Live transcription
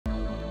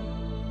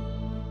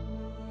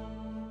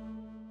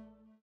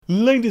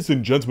Ladies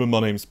and gentlemen,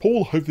 my name's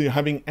Paul. Hopefully you're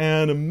having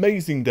an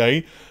amazing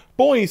day.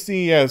 Boy,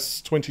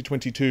 CES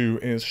 2022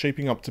 is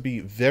shaping up to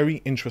be very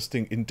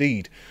interesting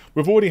indeed.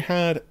 We've already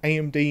had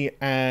AMD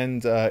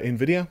and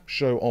Nvidia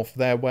show off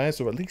their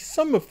wares, or at least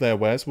some of their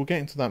wares. We'll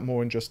get into that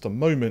more in just a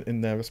moment in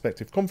their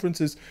respective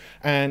conferences.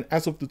 And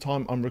as of the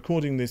time I'm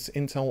recording this,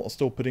 Intel are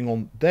still putting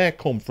on their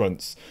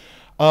conference.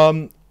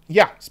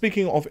 Yeah,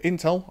 speaking of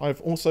Intel,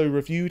 I've also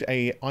reviewed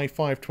a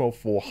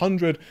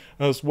i5-12400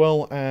 as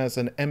well as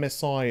an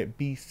MSI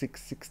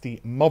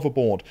B660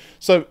 motherboard.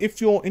 So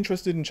if you're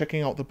interested in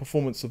checking out the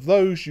performance of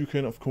those, you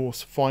can of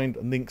course find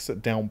links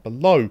down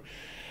below.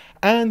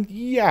 And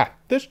yeah,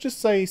 let's just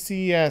say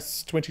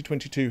CES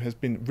 2022 has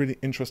been really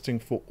interesting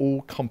for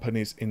all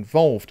companies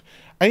involved.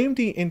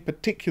 AMD in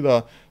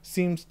particular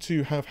seems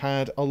to have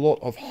had a lot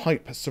of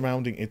hype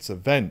surrounding its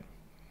event.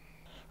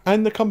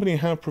 And the company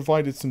have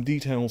provided some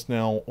details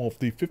now of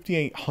the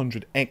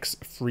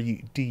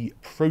 5800X3D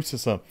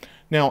processor.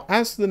 Now,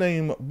 as the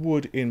name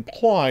would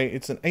imply,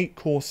 it's an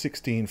 8-core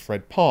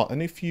 16-thread part,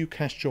 and if you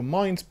cast your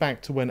minds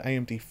back to when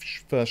AMD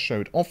first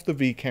showed off the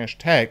V-Cache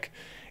tech,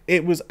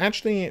 it was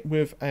actually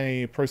with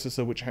a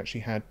processor which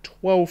actually had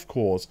 12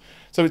 cores.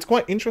 So it's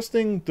quite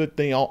interesting that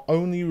they are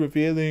only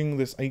revealing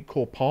this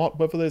 8-core part,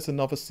 whether there's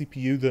another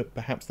CPU that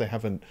perhaps they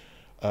haven't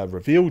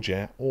revealed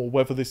yet, or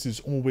whether this is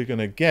all we're going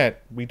to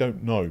get, we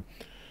don't know.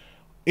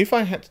 If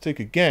I had to take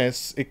a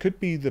guess, it could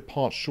be the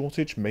part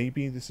shortage.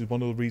 Maybe this is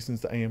one of the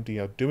reasons that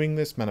AMD are doing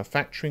this,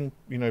 manufacturing,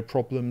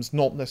 problems,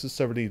 not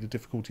necessarily the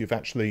difficulty of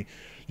actually,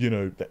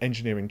 the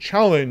engineering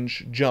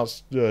challenge,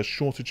 just the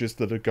shortages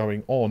that are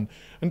going on.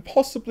 And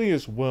possibly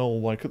as well,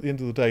 like at the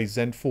end of the day,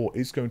 Zen 4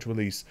 is going to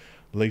release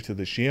later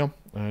this year.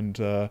 And,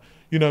 I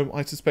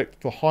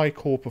suspect for high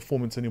core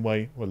performance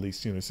anyway, or at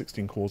least,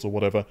 16 cores or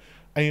whatever,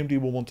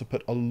 AMD will want to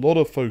put a lot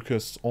of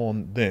focus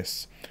on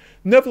this.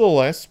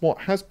 Nevertheless, what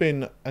has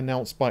been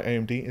announced by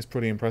AMD is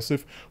pretty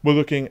impressive. We're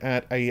looking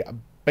at a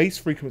base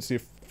frequency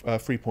of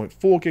 3.4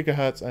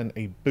 gigahertz and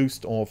a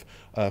boost of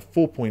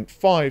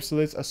 4.5, so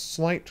there's a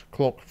slight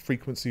clock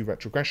frequency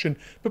retrogression,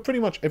 but pretty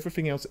much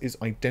everything else is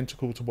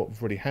identical to what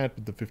we've already had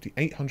with the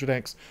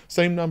 5800X.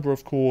 Same number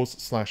of cores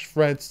 /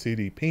 threads,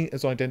 TDP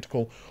is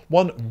identical.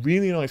 One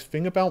really nice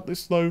thing about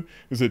this though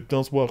is it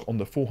does work on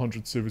the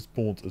 400 series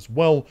boards as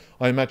well.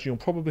 I imagine you'll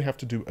probably have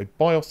to do a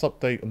BIOS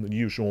update and the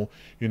usual,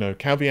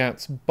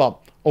 caveats, but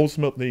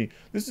ultimately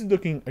this is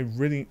looking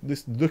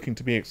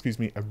to be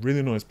a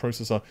really nice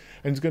processor,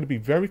 and it's going to be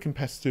very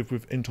competitive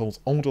with Intel's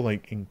Alder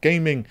Lake in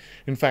gaming.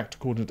 In fact,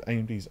 according to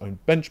AMD's own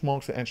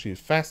benchmarks, it actually is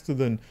faster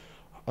than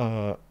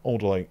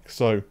Alder Lake.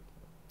 So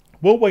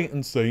we'll wait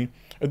and see.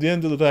 At the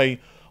end of the day,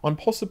 I'm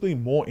possibly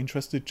more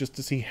interested just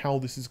to see how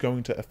this is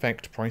going to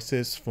affect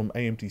prices from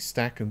AMD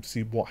stack and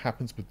see what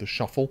happens with the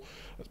shuffle,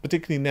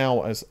 particularly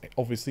now as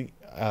obviously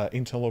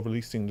Intel are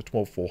releasing the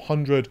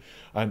 12400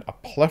 and a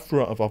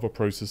plethora of other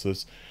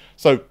processors.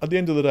 So at the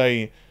end of the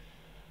day,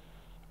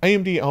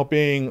 AMD are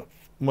being,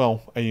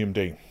 well,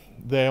 AMD.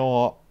 They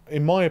are,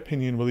 in my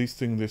opinion,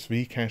 releasing this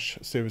V-Cache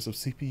series of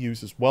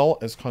CPUs as well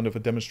as kind of a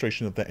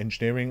demonstration of their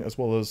engineering, as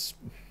well as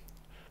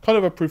kind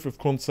of a proof of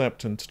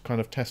concept and to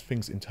kind of test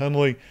things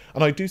internally.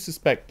 And I do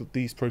suspect that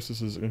these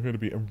processors are going to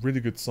be a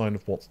really good sign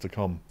of what's to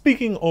come.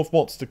 Speaking of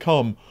what's to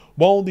come,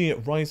 while the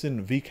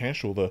Ryzen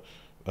V-Cache, or the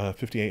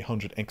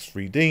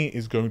 5800X3D,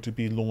 is going to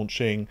be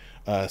launching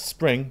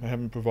spring, I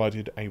haven't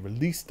provided a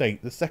release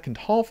date. The second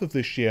half of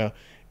this year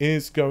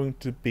is going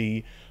to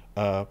be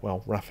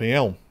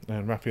Raphael.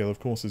 And Raphael, of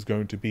course, is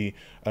going to be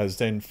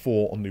Zen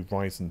 4 on the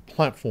Ryzen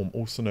platform,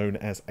 also known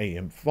as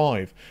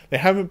AM5. They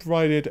haven't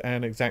provided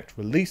an exact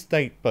release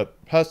date,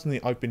 but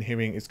personally, I've been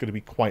hearing it's going to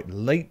be quite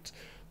late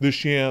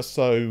this year.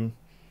 So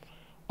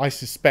I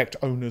suspect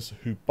owners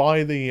who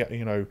buy the,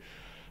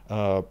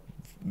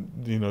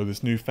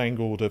 this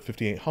newfangled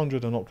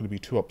 5800 are not going to be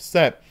too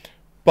upset.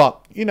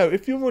 But,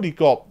 if you've already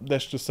got,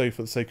 let's just say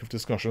for the sake of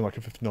discussion, like a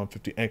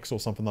 5950X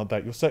or something like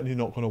that, you're certainly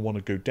not going to want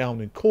to go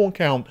down in core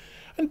count.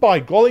 And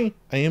by golly,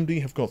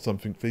 AMD have got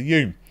something for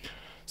you.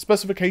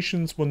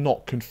 Specifications were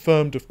not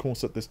confirmed, of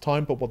course, at this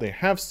time, but what they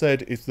have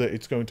said is that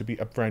it's going to be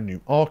a brand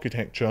new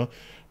architecture.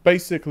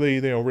 Basically,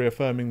 they are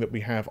reaffirming that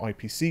we have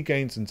IPC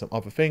gains and some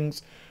other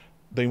things.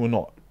 They were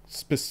not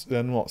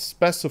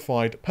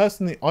specified.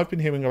 Personally, I've been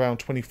hearing around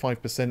 25%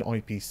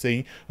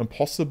 IPC and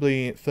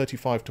possibly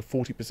 35 to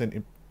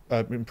 40%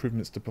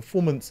 improvements to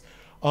performance.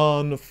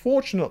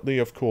 Unfortunately,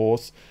 of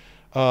course,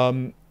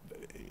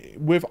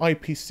 with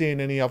IPC and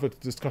any other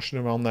discussion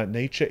around that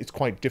nature, it's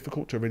quite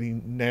difficult to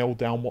really nail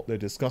down what they're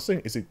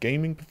discussing. Is it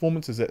gaming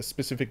performance? Is it a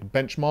specific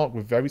benchmark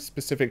with very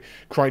specific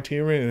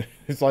criteria?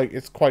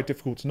 It's quite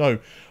difficult to know.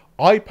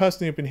 I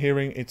personally have been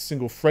hearing it's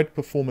single thread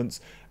performance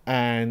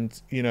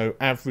and,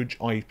 average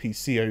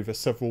IPC over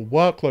several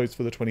workloads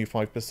for the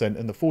 25%,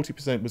 and the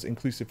 40% was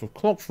inclusive of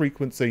clock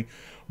frequency.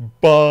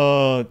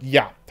 But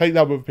yeah, take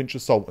that with a pinch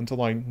of salt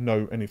until I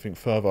know anything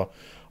further.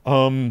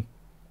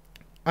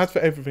 As for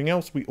everything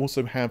else, we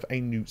also have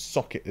a new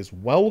socket as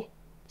well.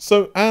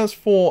 So as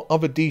for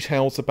other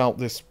details about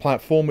this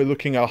platform, we're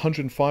looking at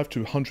 105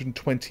 to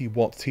 120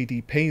 watt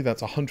TDP,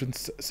 that's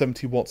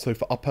 170 watts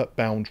over upper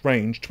bound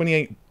range,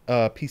 28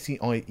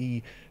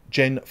 PCIe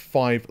Gen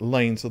 5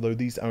 lanes, although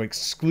these are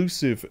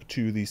exclusive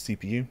to the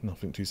CPU,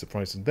 nothing too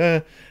surprising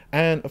there,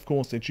 and of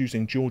course it's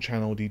using dual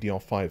channel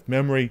DDR5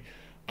 memory.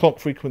 Clock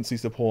frequency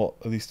support,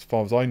 at least as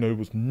far as I know,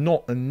 was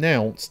not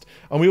announced.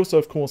 And we also,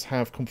 of course,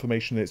 have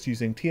confirmation that it's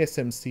using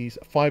TSMC's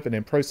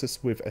 5nm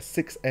processor with a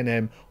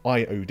 6nm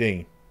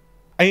IOD.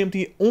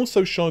 AMD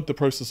also showed the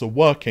processor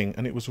working,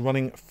 and it was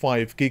running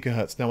 5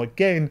 GHz. Now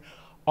again,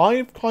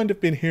 I've kind of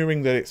been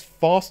hearing that it's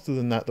faster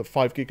than that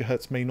 5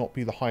 GHz may not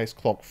be the highest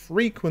clock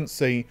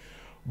frequency.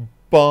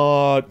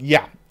 But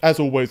yeah, as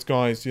always,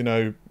 guys, you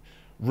know,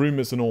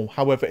 rumors and all.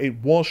 However, it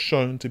was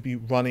shown to be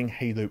running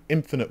Halo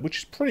Infinite, which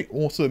is pretty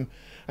awesome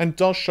and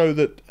does show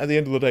that at the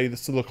end of the day, the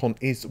silicon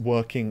is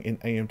working in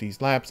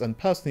AMD's labs, and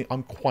personally,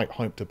 I'm quite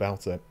hyped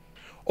about it.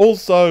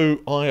 Also,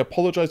 I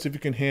apologize if you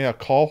can hear a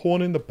car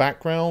horn in the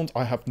background.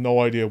 I have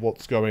no idea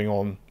what's going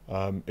on.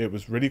 It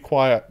was really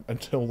quiet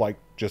until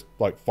just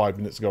 5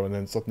 minutes ago, and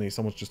then suddenly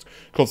someone's just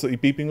constantly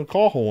beeping a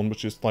car horn,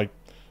 which is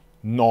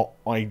not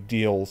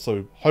ideal.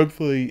 So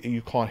hopefully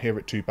you can't hear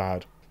it too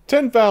bad.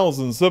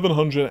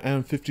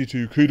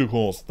 10,752 CUDA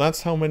cores.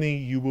 That's how many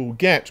you will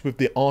get with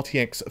the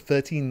RTX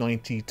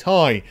 3090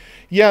 Ti.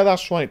 Yeah,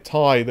 that's right,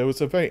 Ti. There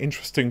was a very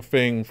interesting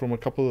thing from a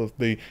couple of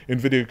the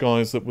Nvidia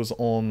guys that was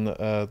on,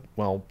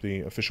 well,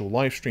 the official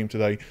live stream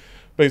today.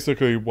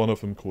 Basically, one of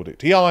them called it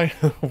Ti,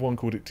 one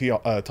called it Ti.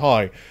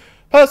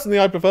 Personally,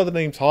 I prefer the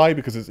name Ti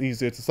because it's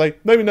easier to say.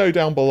 Let me know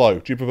down below.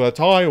 Do you prefer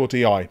Ti or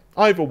Ti?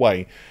 Either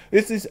way,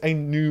 this is a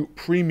new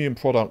premium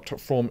product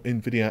from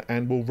Nvidia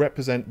and will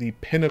represent the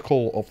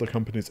pinnacle of the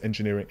company's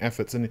engineering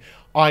efforts. And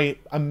I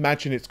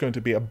imagine it's going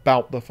to be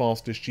about the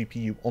fastest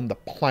GPU on the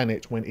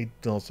planet when it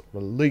does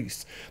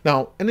release.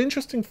 Now, an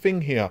interesting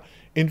thing here,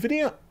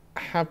 Nvidia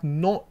have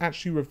not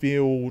actually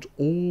revealed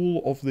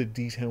all of the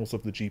details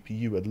of the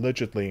GPU,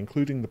 allegedly,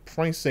 including the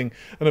pricing,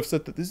 and have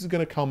said that this is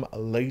going to come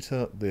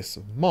later this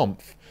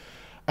month.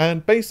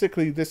 And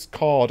basically, this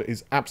card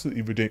is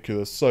absolutely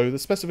ridiculous. So the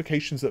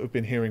specifications that we've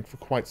been hearing for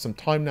quite some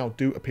time now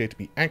do appear to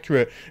be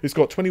accurate. It's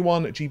got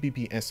 21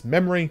 GBps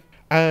memory,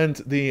 and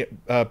the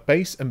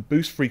base and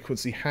boost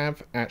frequency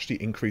have actually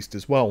increased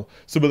as well.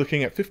 So we're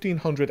looking at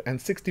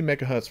 1560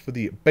 megahertz for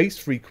the base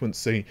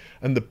frequency,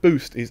 and the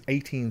boost is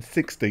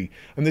 1860.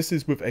 And this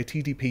is with a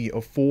TDP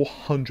of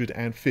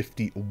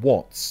 450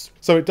 watts.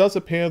 So it does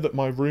appear that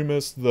my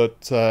rumors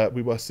that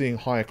we were seeing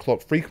higher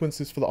clock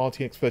frequencies for the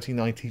RTX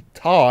 3090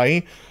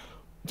 Ti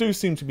do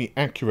seem to be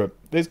accurate.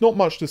 There's not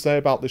much to say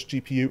about this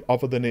GPU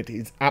other than it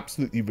is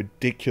absolutely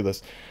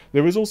ridiculous.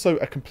 There is also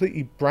a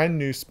completely brand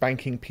new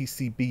spanking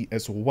PCB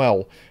as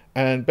well,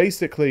 and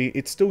basically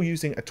it's still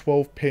using a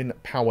 12-pin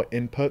power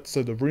input.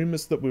 So the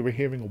rumors that we were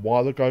hearing a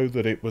while ago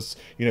that it was,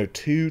 you know,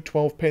 2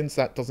 12 pins,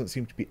 that doesn't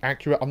seem to be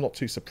accurate. I'm not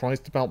too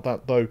surprised about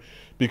that though,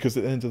 because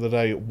at the end of the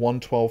day, one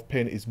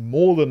 12-pin is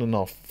more than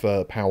enough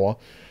power.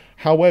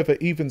 However,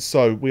 even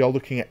so, we are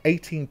looking at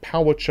 18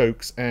 power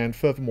chokes and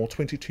furthermore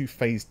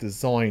 22-phase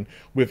design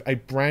with a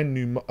brand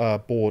new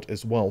board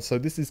as well. So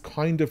this is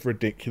kind of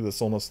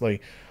ridiculous,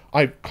 honestly.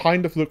 I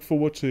kind of look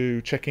forward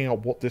to checking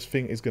out what this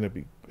thing is going to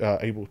be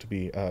able to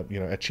be, you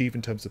know, achieve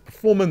in terms of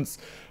performance.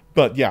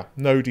 But yeah,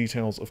 no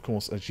details, of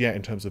course, as yet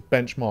in terms of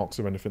benchmarks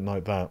or anything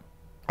like that.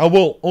 I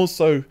will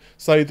also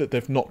say that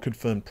they've not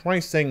confirmed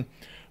pricing,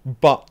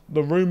 but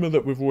the rumor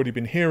that we've already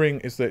been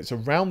hearing is that it's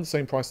around the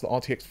same price as the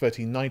RTX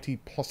 3090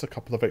 plus a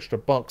couple of extra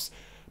bucks.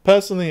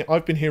 Personally,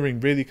 I've been hearing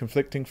really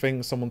conflicting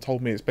things. Someone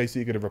told me it's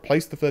basically going to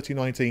replace the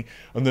 3090,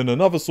 and then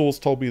another source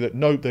told me that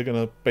no, they're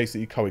going to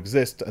basically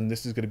coexist, and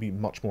this is going to be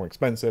much more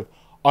expensive.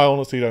 I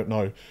honestly don't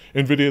know.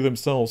 Nvidia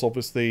themselves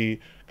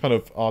obviously kind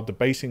of are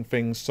debating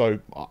things, so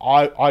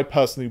I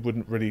personally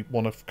wouldn't really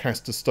want to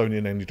cast a stone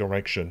in any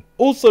direction.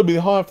 Also, we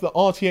have the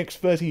RTX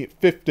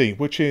 3050,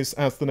 which is,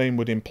 as the name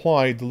would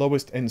imply, the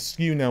lowest end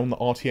SKU now in the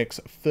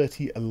RTX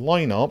 30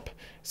 lineup.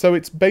 So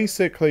it's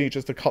basically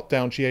just a cut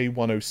down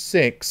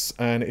GA106,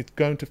 and it's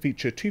going to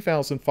feature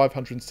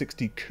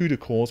 2,560 CUDA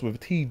cores with a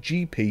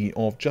TGP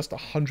of just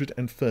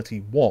 130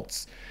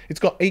 watts. It's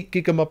got 8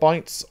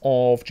 gigabytes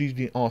of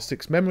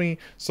GDDR6 memory,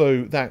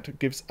 so that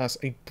gives us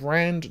a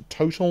grand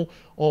total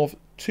of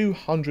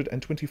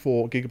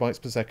 224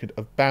 gigabytes per second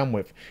of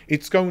bandwidth.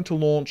 It's going to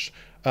launch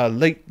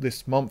late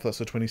this month, that's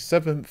the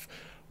 27th.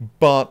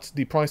 But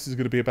the price is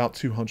going to be about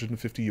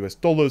 $250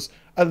 US.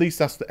 At least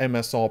that's the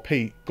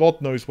MSRP.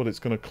 God knows what it's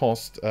going to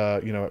cost,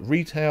 you know, at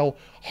retail.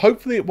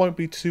 Hopefully it won't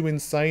be too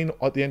insane.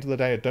 At the end of the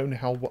day, I don't know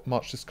how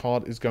much this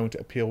card is going to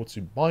appeal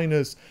to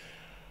miners.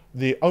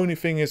 The only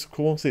thing is, of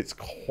course, it's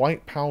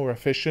quite power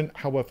efficient.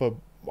 However,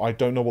 I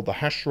don't know what the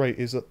hash rate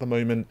is at the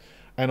moment.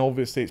 and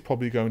obviously it's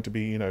probably going to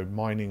be, you know,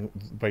 mining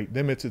rate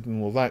limited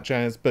and all that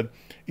jazz, but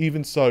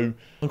even so,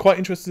 I'm quite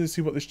interested to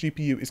see what this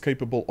GPU is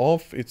capable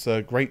of. It's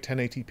a great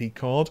 1080p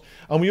card,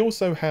 and we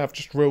also have,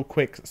 just real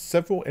quick,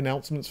 several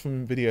announcements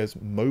from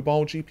Nvidia's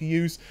mobile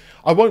GPUs.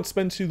 I won't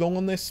spend too long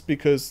on this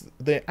because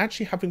they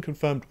actually haven't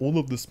confirmed all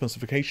of the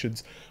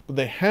specifications, but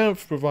they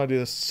have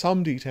provided us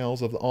some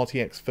details of the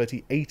RTX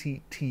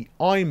 3080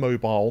 Ti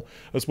mobile,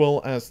 as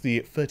well as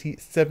the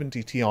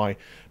 3070 Ti.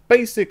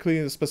 Basically,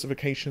 the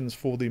specifications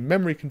for the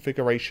memory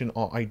configuration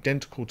are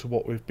identical to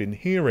what we've been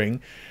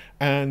hearing,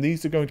 and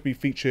these are going to be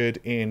featured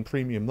in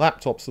premium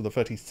laptops. So the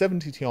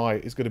 3070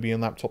 Ti is going to be in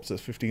laptops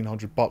that's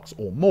 $1,500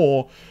 or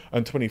more,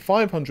 and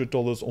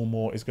 $2,500 or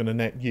more is going to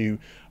net you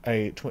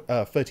a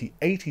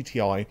 3080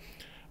 Ti.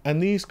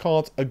 And these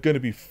cards are going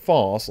to be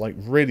fast, like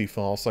really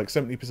fast, like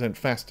 70%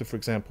 faster, for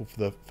example, for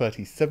the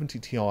 3070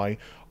 Ti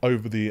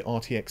over the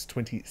RTX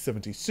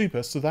 2070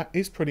 Super. So that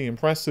is pretty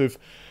impressive.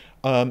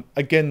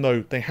 Again,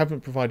 though, they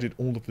haven't provided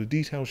all of the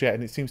details yet,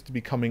 and it seems to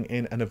be coming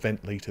in an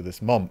event later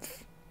this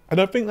month.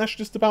 And I think that's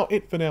just about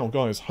it for now,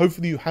 guys.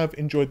 Hopefully you have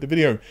enjoyed the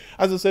video.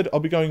 As I said, I'll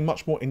be going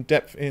much more in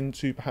depth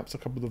into perhaps a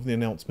couple of the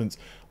announcements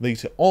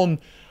later on.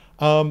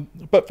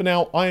 But for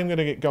now, I am going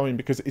to get going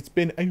because it's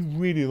been a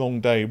really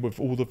long day with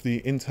all of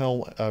the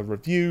Intel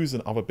reviews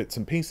and other bits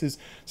and pieces.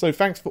 So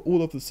thanks for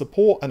all of the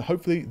support, and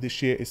hopefully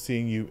this year is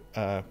seeing you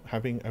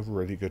having a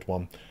really good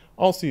one.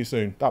 I'll see you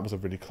soon. That was a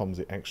really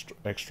clumsy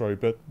extra,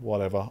 but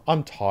whatever.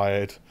 I'm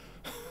tired.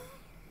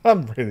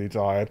 I'm really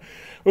tired.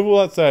 With all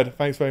that said,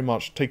 thanks very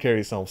much. Take care of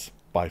yourselves.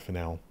 Bye for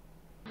now.